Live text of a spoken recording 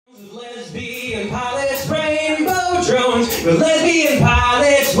Lesbian pilots, rainbow drones. With lesbian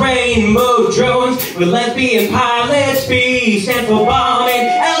pilots, rainbow drones. With lesbian pilots, B stand for bombing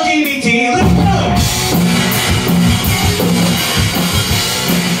LGBT. Let's go!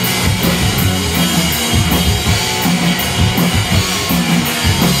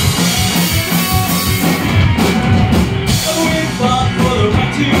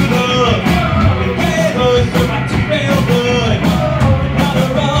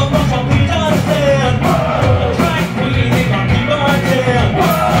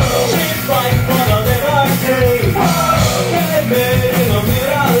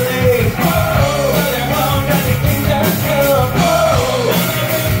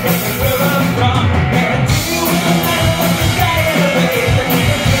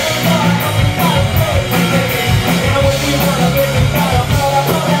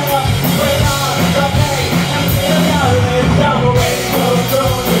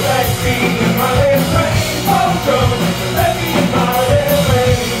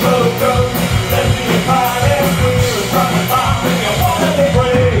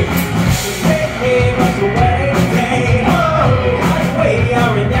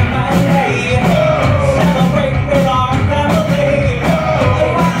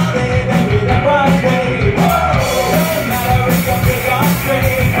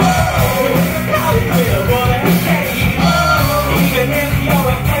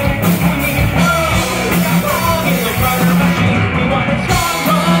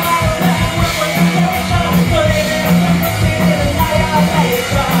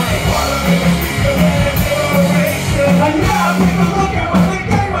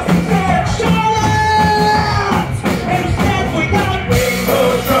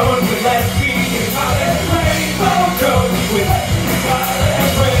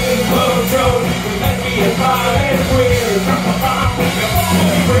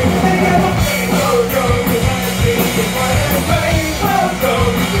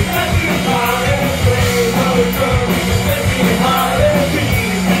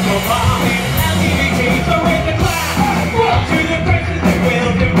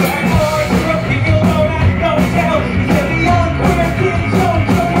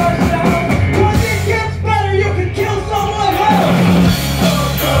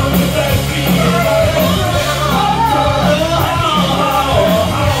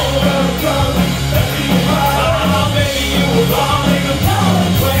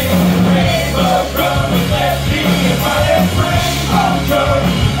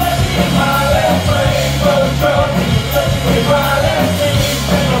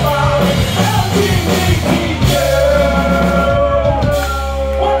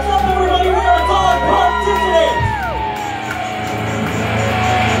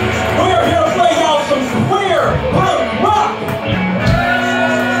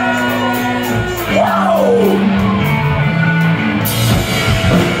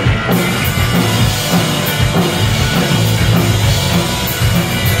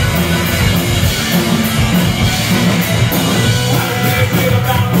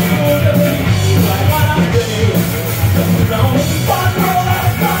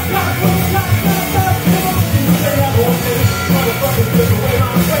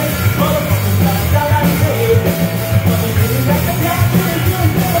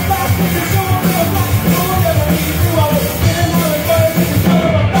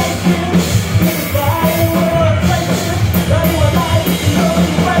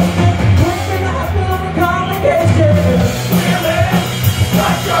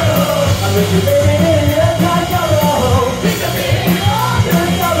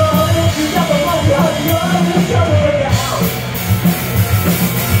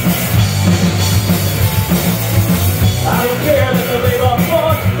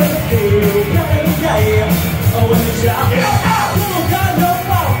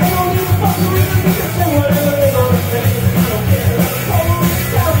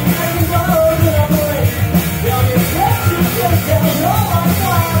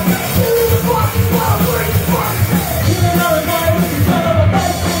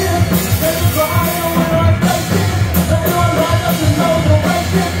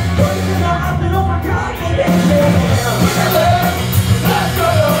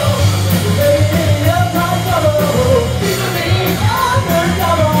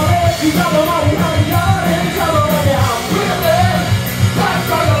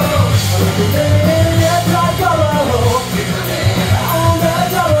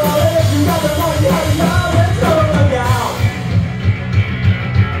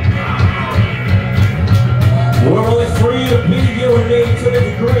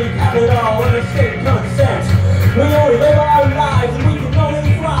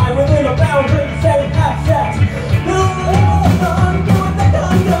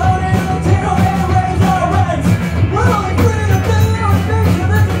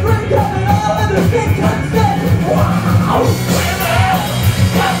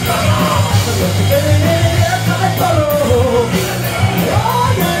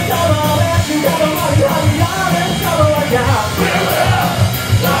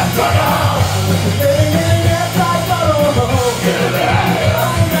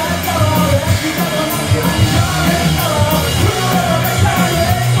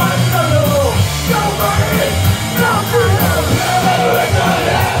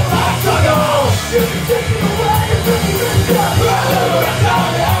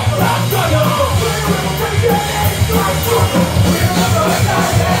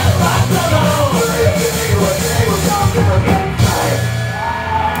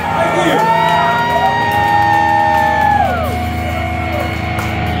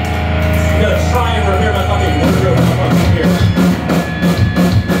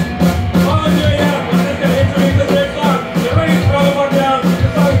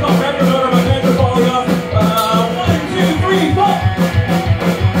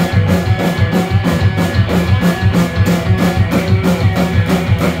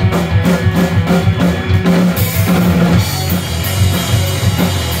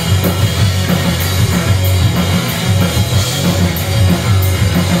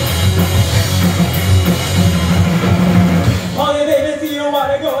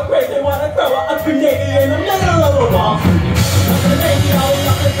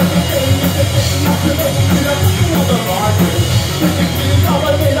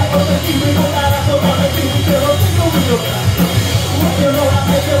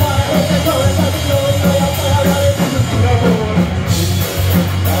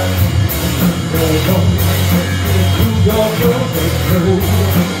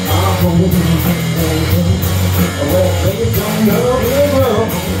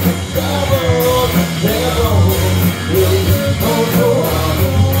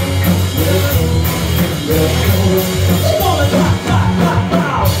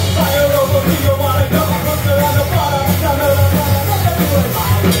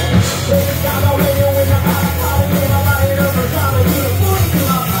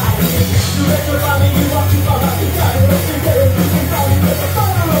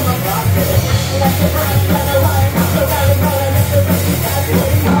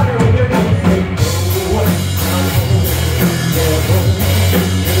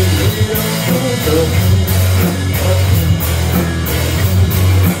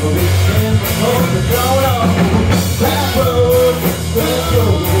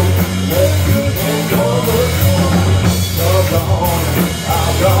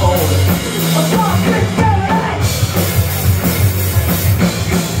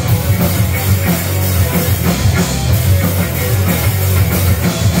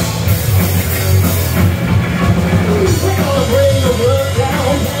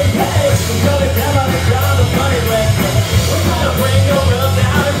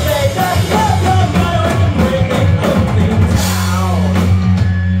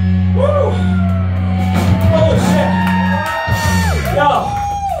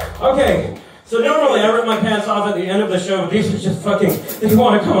 Okay, so normally I rip my pants off at the end of the show, but these are just fucking, they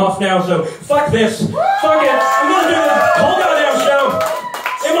want to come off now, so fuck this. Fuck it, I'm gonna do this whole goddamn show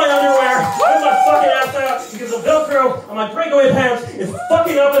in my underwear, with my fucking ass out, because the Velcro on my breakaway pants is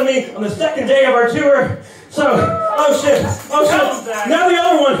fucking up on me on the second day of our tour. So, oh shit, now the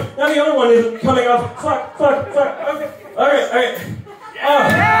other one is coming off. Fuck, okay, alright.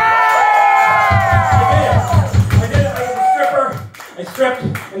 I did it, I was a stripper. I stripped,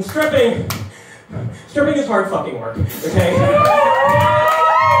 and stripping is hard fucking work, okay?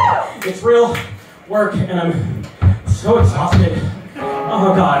 It's real work, and I'm so exhausted.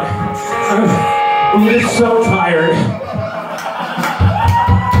 Oh god, I'm just so tired.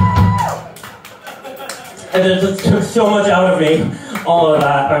 And it just took so much out of me, all of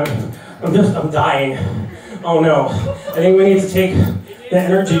that. I'm dying. Oh no, I think we need to take the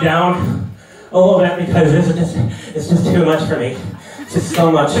energy down a little bit because it's just too much for me. It's just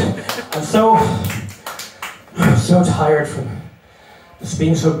so much. I'm so tired from just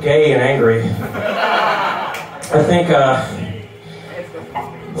being so gay and angry. I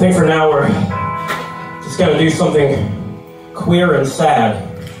think for now we're just gonna do something queer and sad.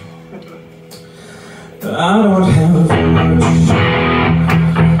 I don't have much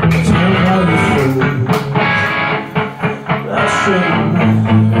to tell you through. That shouldn't matter.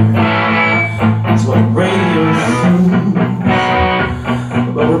 That's what radio assumes.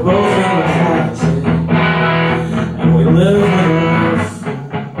 But we're both in the closet, and we live in a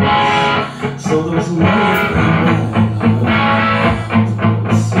so there's money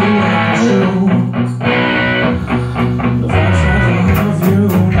it seems like a joke. If I try to love you,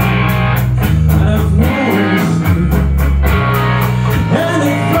 I have nowhere to sleep, and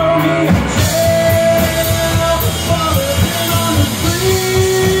they throw me in jail for living on the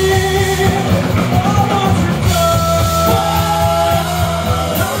street. Oh, won't you go?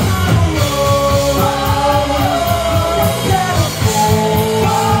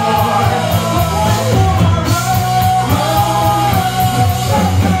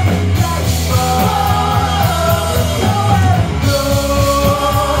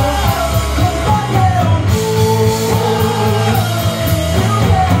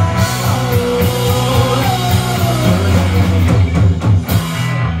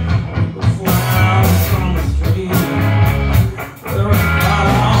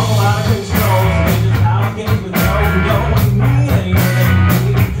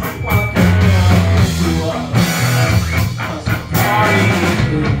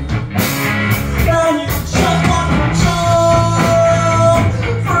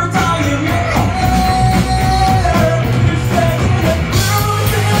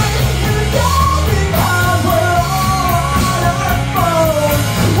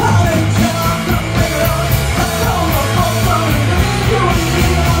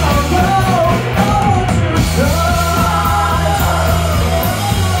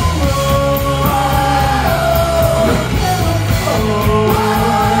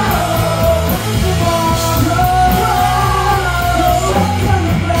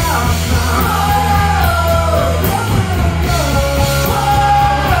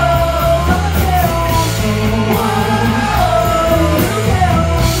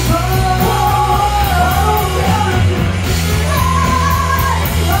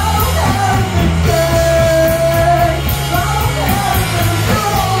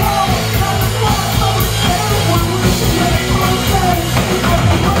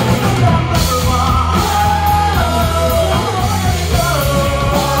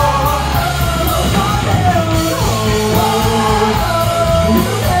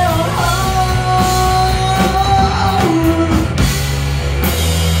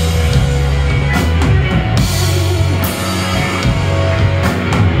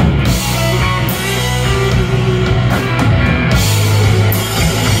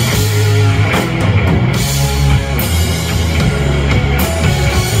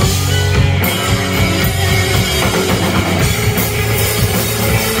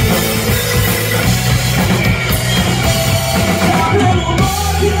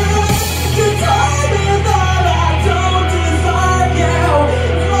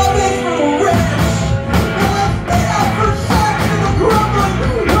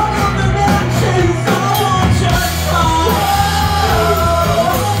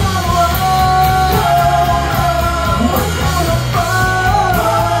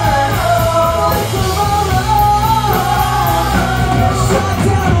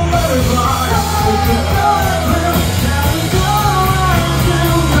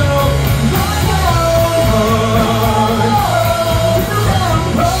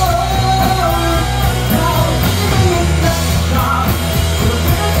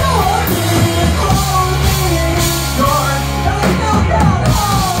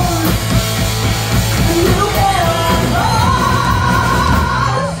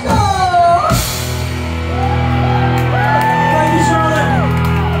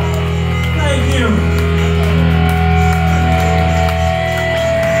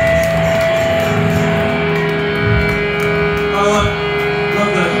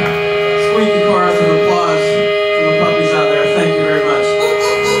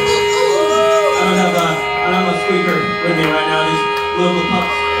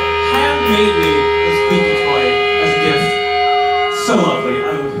 handmade me this squeaky toy as a gift. So lovely.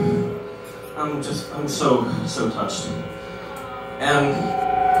 I'm so touched. And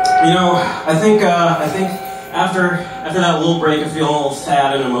you know, I think after that little break, I feel all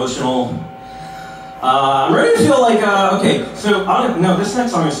sad and emotional. I'm ready to feel like okay. So no, this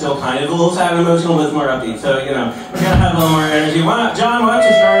next song is still kind of a little sad and emotional, but it's more upbeat. So you know, we're gonna have a little more energy. John, why don't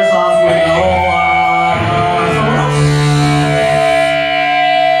you start us off with the whole someone else?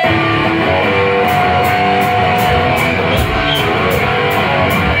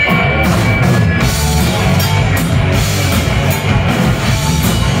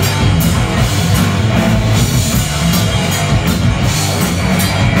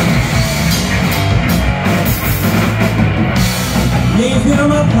 Gave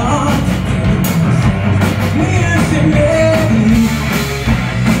him a part, years and maybe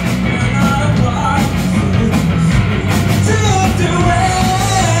we're not apart. Took the way,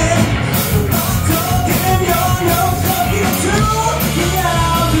 told him you're no fucking true.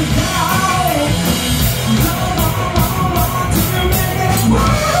 Now the doubt, no to make it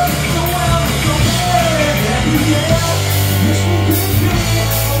work. The world's so bad, yeah. Wish we could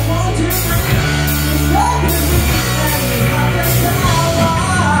be a 1, 2, 3.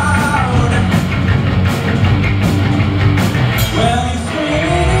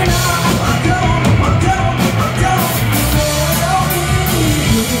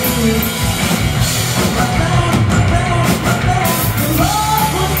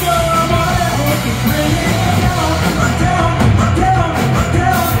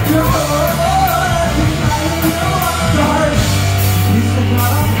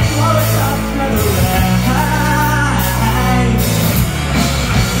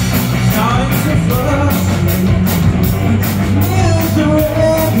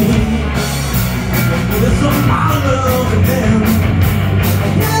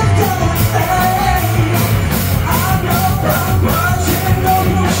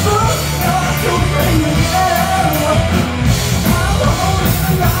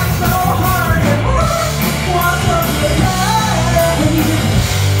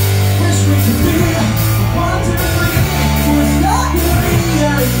 It's not gonna be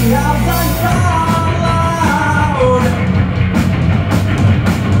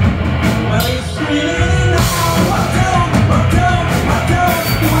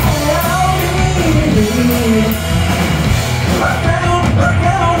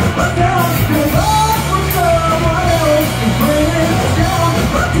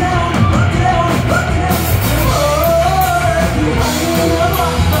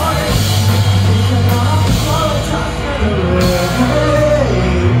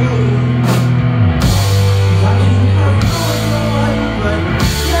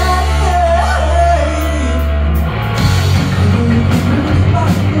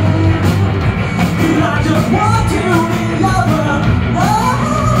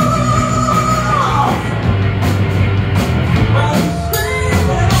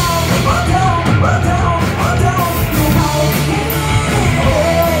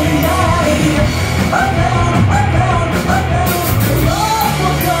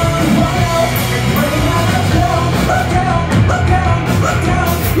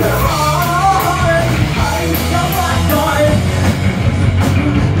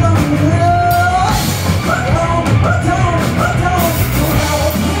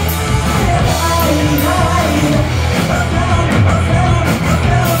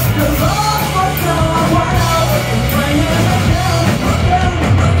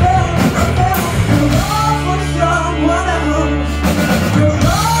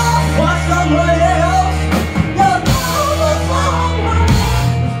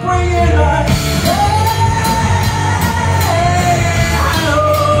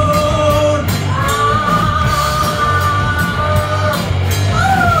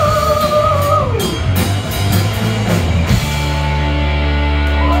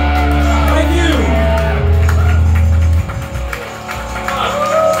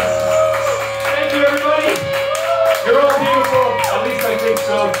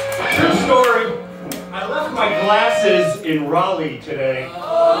in Raleigh today, so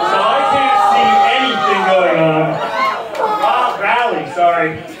I can't see anything going on. Raleigh, sorry.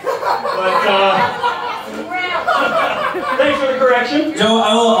 But thanks for the correction. Joe,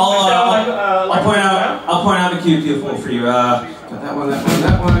 I'll point out a cue for you. Got that one.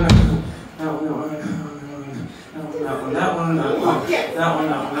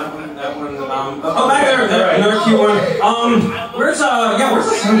 Oh, back there, another cute one. Where's the sun guy?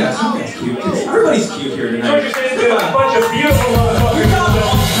 Sun guy's cute. Everybody's cute here tonight. So you're saying there's a bunch of beautiful motherfuckers.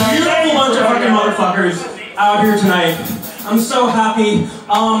 Beautiful bunch of fucking motherfuckers out here tonight. I'm so happy.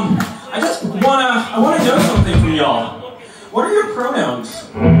 I just wanna know something from y'all. What are your pronouns?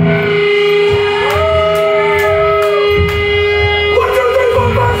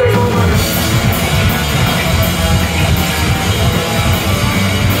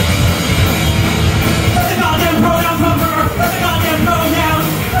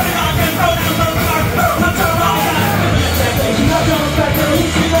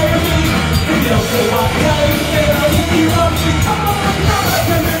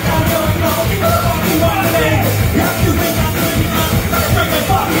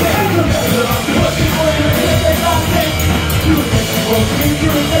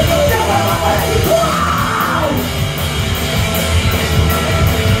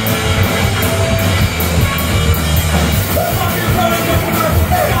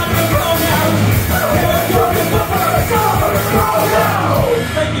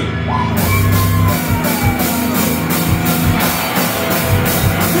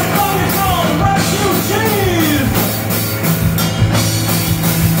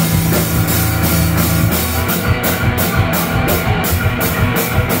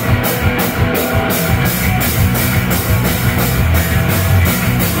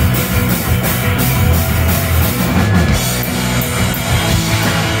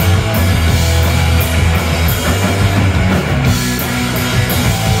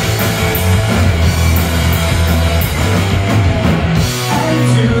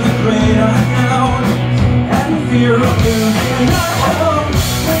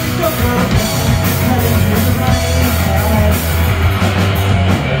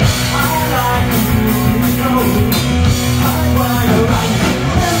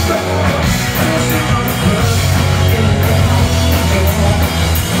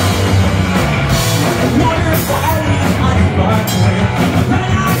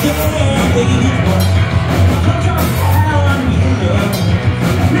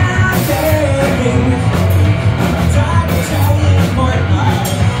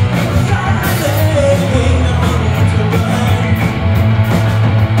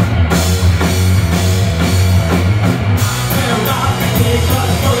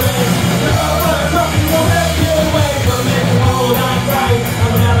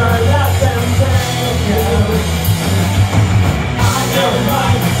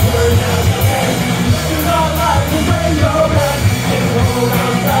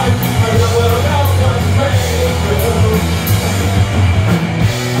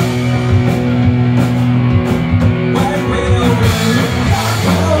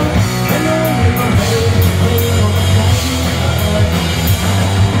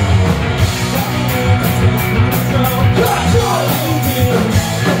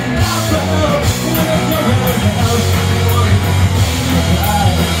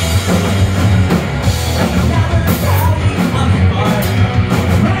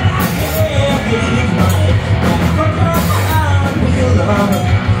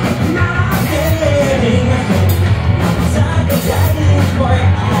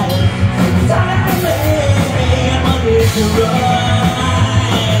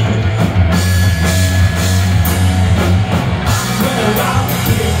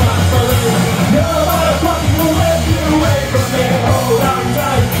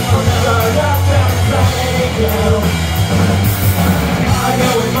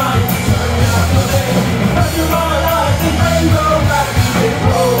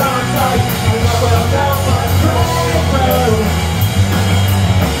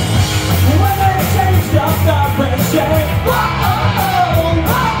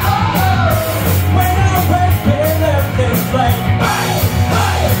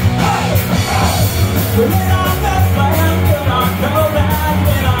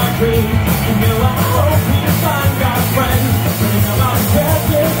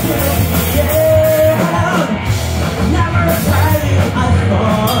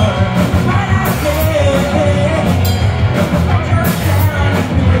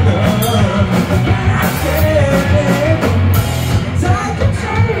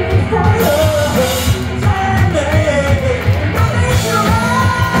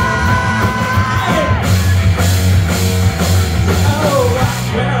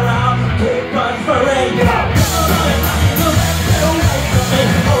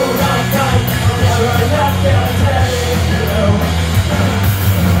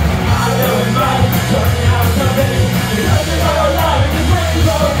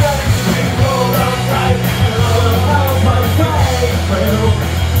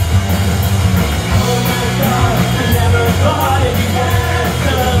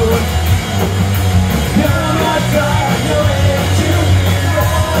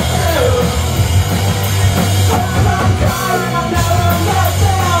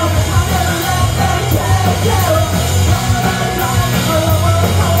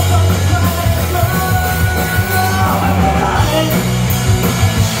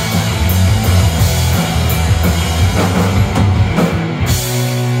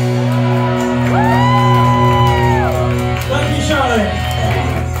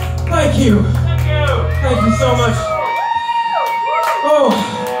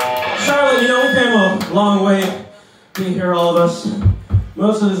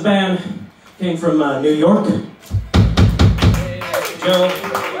 Most of this band came from New York. Joe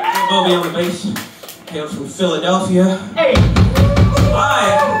Bobby on the bass hails from Philadelphia. Hey!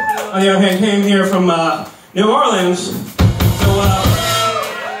 I, on the other hand, came here from New Orleans. So,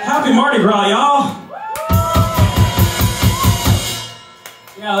 happy Mardi Gras, y'all!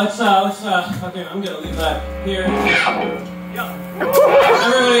 Yeah, let's, okay, I'm gonna leave that here.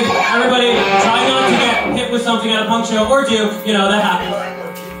 Everybody, try not to get hit with something at a punk show, or do, you know, that happens.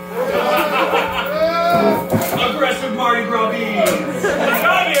 Aggressive Mardi Gras beans! It's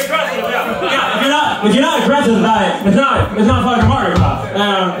gotta be aggressive, yeah. Yeah, if you're not aggressive about it, it's not fucking Mardi Gras.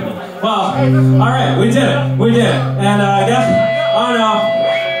 Well, alright, we did it, and I guess, I don't know,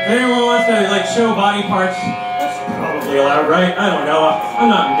 if anyone wants to, like, show body parts, that's probably allowed, right? I don't know, I'm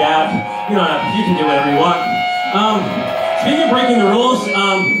not your dad, you can do whatever you want. Speaking of breaking the rules,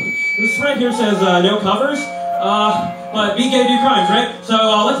 this right here says no covers, but be gay, do crimes, right? So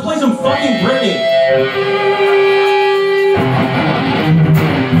let's play some fucking Britney.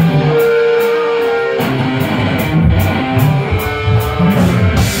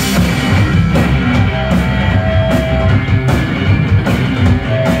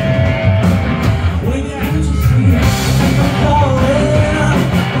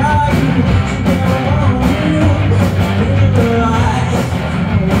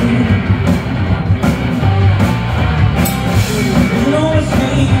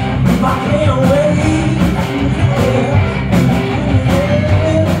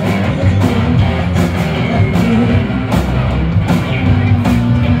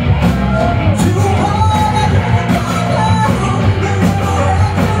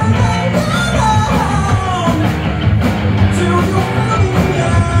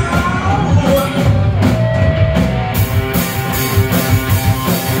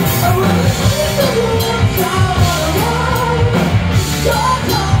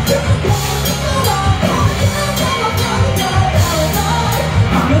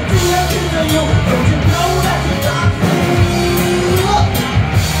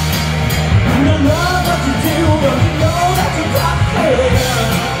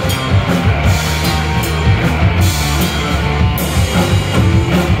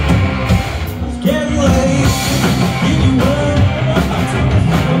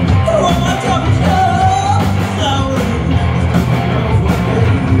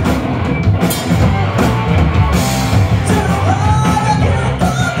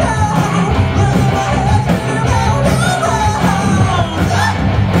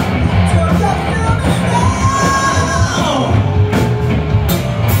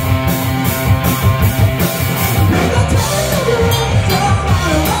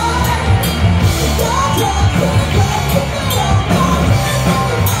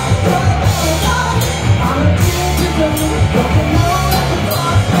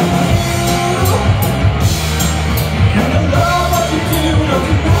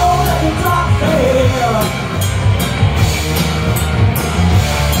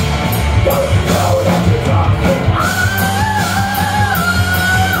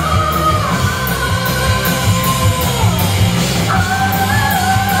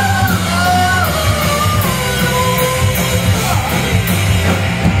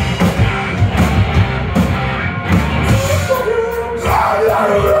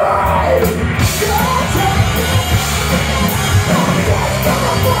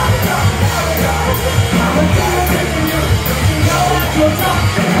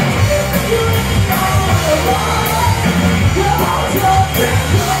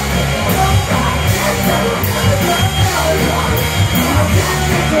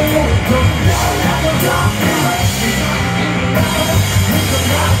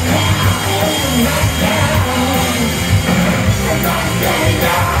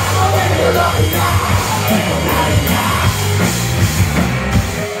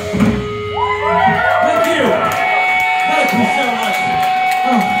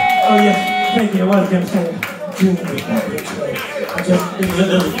 Thank you. I was going to say,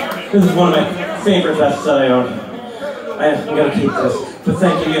 This is one of my favorite vests that I own. I'm gonna keep this. But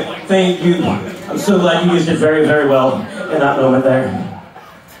thank you. I'm so glad you used it very, very well in that moment there.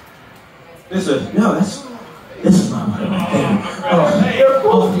 This is not one of my favorite. they're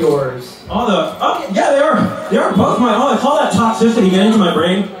both yours. Yeah, they are both mine. I call that toxicity get into my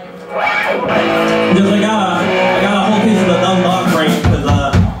brain. Because I got a whole piece of the unlocked brain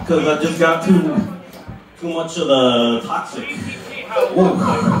because I just got too much of the toxic. Whoa.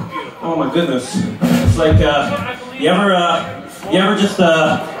 Oh my goodness. It's like you ever just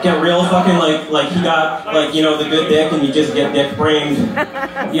get real fucking like he got like, you know, the good dick and you just get dick brained.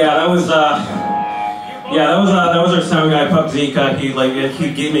 Yeah, that was Yeah, that was our sound guy, Pup Zika. He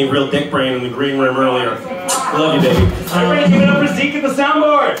gave me real dick brain in the green room earlier. Love you, baby. Everybody give it up for Zeke at the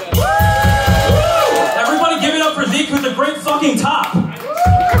soundboard. Everybody give it up for Zeke with a great fucking top.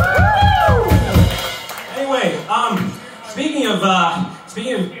 Anyway, speaking of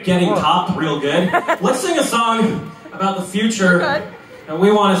getting topped real good, let's sing a song about the future that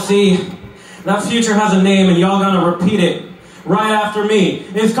we want to see. That future has a name, and y'all gonna repeat it right after me.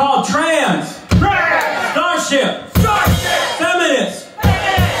 It's called Trans. Starship. Feminist.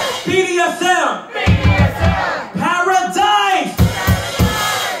 BDSM. Paradise.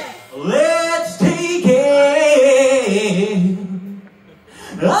 Let's take it.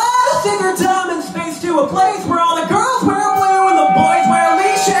 Let's take our time and space to a place where all the girls wear blue and the boys wear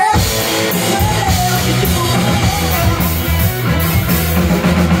leashes.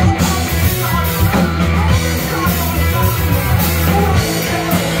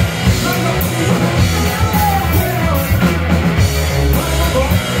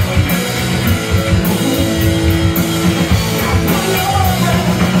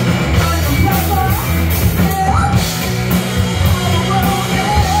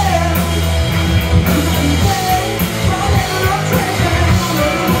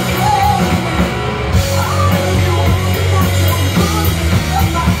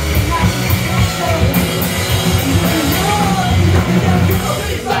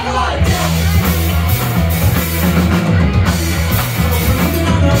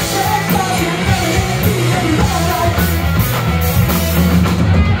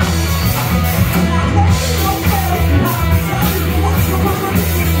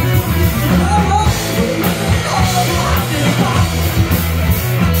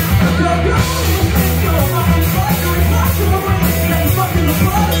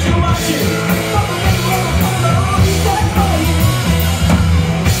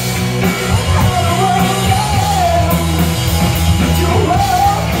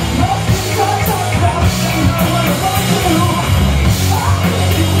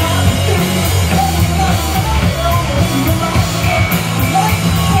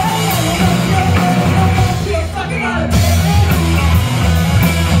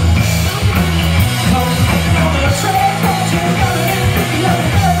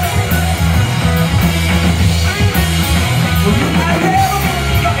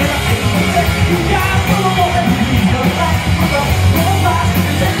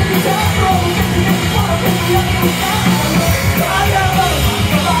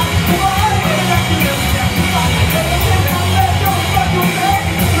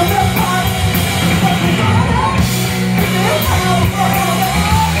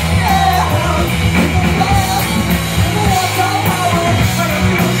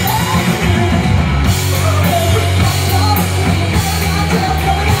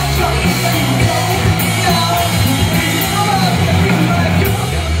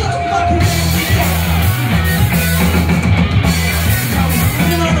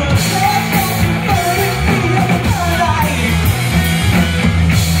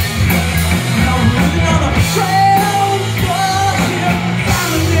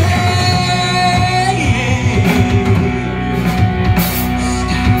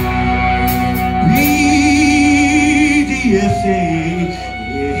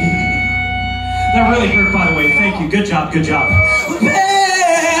 That really hurt, by the way. Thank you. Good job. Good job.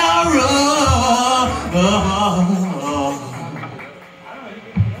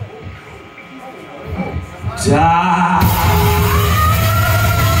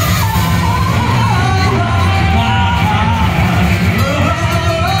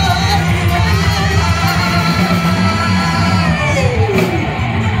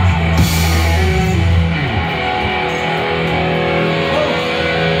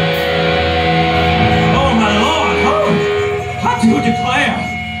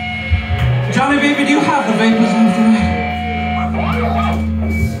 Johnny, baby, do you have the vapors left tonight?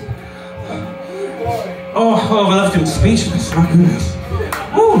 Oh, we left him speechless. My goodness.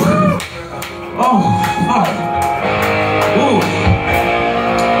 Woo. Oh, fuck. Woo.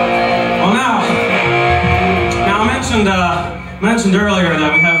 Well, now I mentioned earlier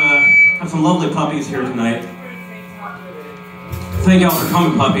that we have some lovely puppies here tonight. Thank y'all for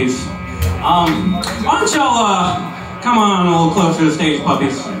coming, puppies. Why don't y'all come on a little closer to the stage,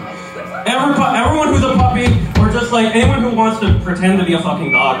 puppies. Everyone who's a puppy, or just like anyone who wants to pretend to be a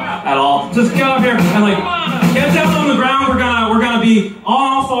fucking dog at all, just get up here and like get down on the ground. We're gonna be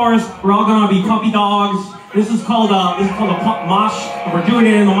all fours. We're all gonna be puppy dogs. This is called a pup mosh, and we're doing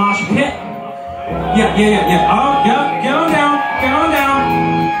it in the mosh pit. Yeah. Oh, yeah. Get on down.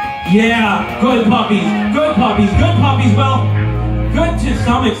 Yeah, good puppies. Well, good to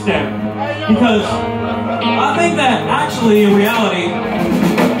some extent, because I think that actually, in reality,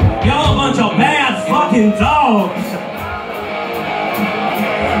 y'all a bunch of bad fucking dogs.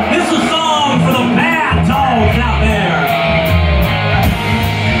 This is a song for the bad dogs out there.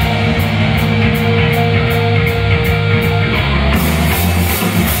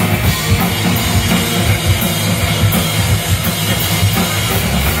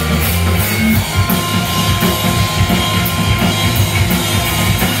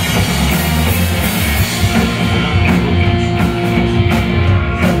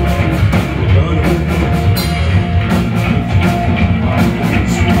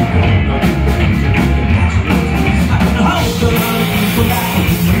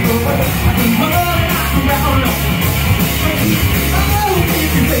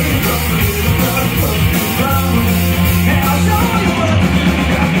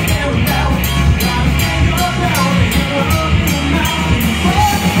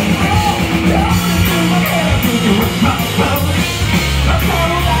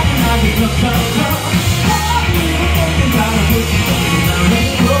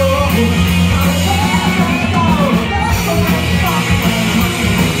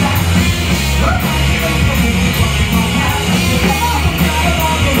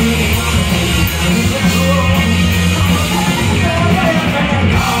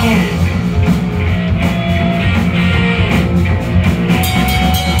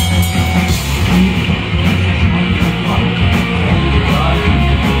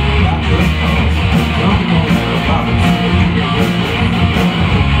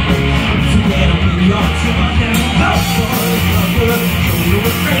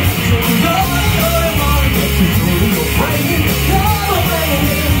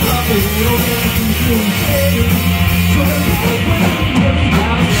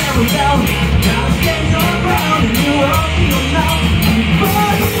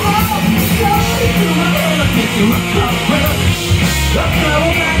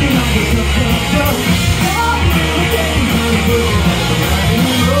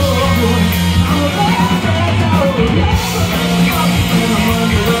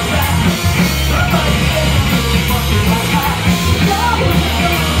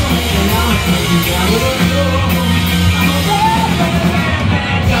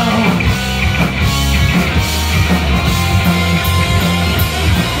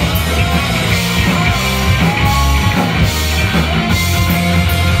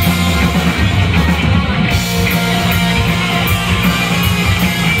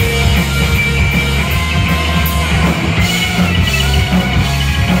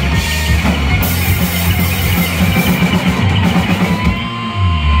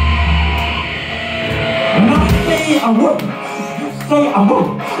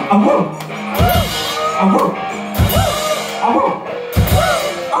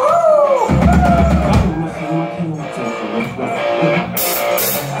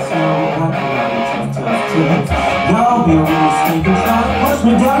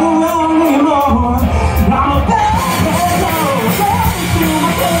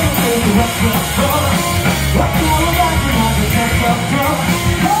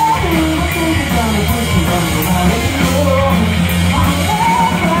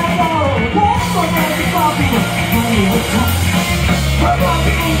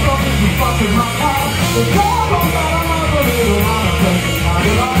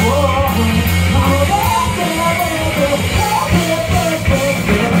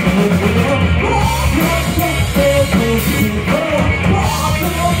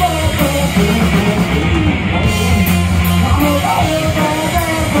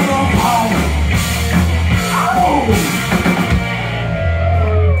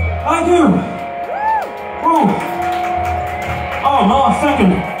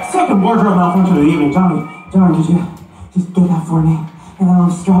 Second wardrobe malfunction of the evening. Johnny, could you just get that for me? And that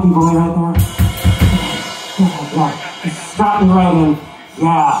little strappy boy right there. Yeah. Just strap me right in.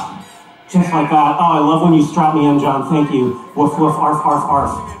 Yeah. Just like that. Oh, I love when you strap me in, John. Thank you. Woof, woof, arf, arf,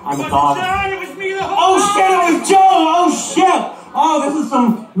 arf. I'm a dog. John, it was me the whole Oh, shit, it was Joe! Oh, shit! Oh, this is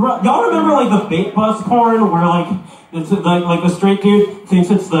some... Y'all remember, like, the bait bus porn where, like, it's like the straight dude thinks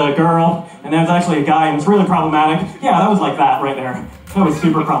it's the girl, and then it's actually a guy, and it's really problematic? Yeah, that was like that right there. That was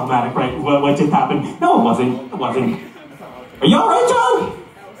super problematic, right? What just happened? No, it wasn't. It wasn't. Are you alright, John?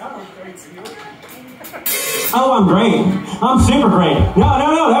 Oh, I'm great. I'm super great.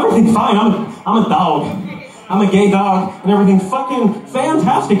 No, everything's fine. I'm a dog. I'm a gay dog, and everything's fucking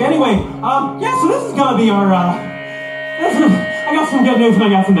fantastic. Anyway, yeah, so this is gonna be our, I got some good news and I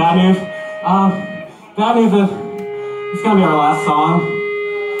got some bad news. Bad news is, it's gonna be our last song.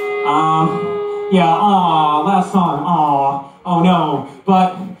 Yeah, last song, oh no.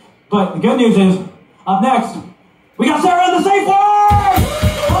 But the good news is, Up next, we got Sarah in the safe word!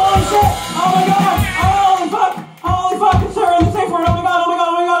 Holy shit! Oh my god! Holy fuck! Holy fuck! It's Sarah in the safe word! Oh my god! Oh my god!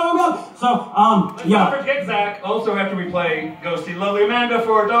 Oh my god! Oh my god! So, yeah. Don't forget, Zach, also after we play, go see Lovely Amanda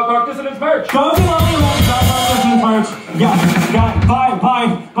for Dog Park Dissidents merch. Go see Lovely Amanda, Dog Park Dissidents merch. Yeah,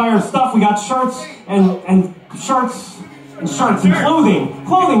 buy her stuff. We got shirts and shirts and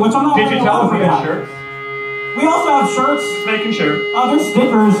clothing, which I'm not Did you tell us we had that. shirts? We also have shirts. Just making sure. There's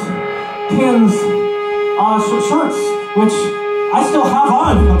stickers, pins, shirts, which I still have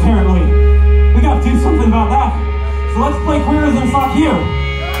on, apparently. We gotta do something about that. So let's play Queers and Fuck You.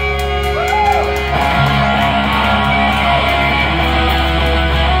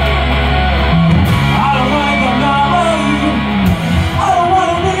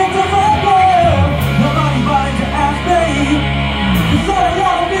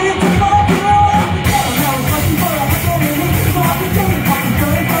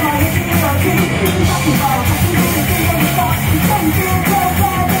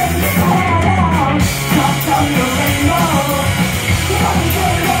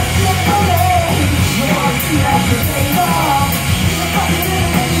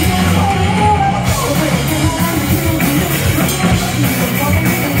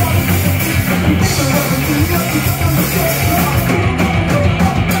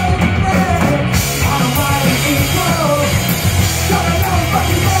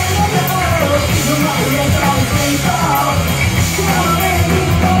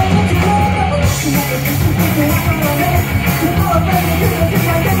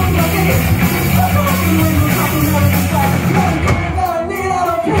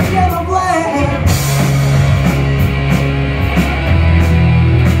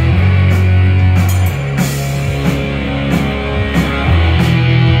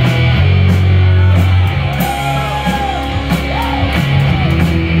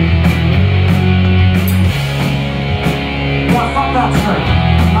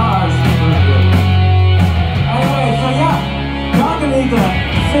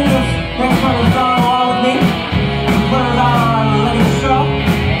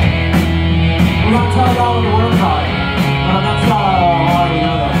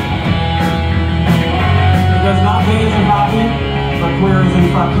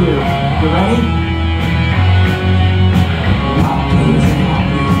 Fuck you. You ready? Not gay isn't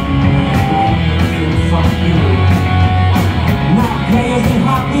happy. Fuck you. Not gay isn't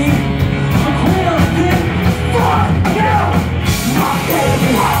happy. The queer isn't fuck you. Not gay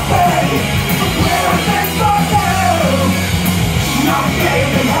isn't happy. The queer isn't fuck you. Not gay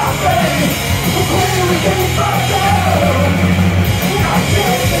isn't happy. The queer isn't fuck you.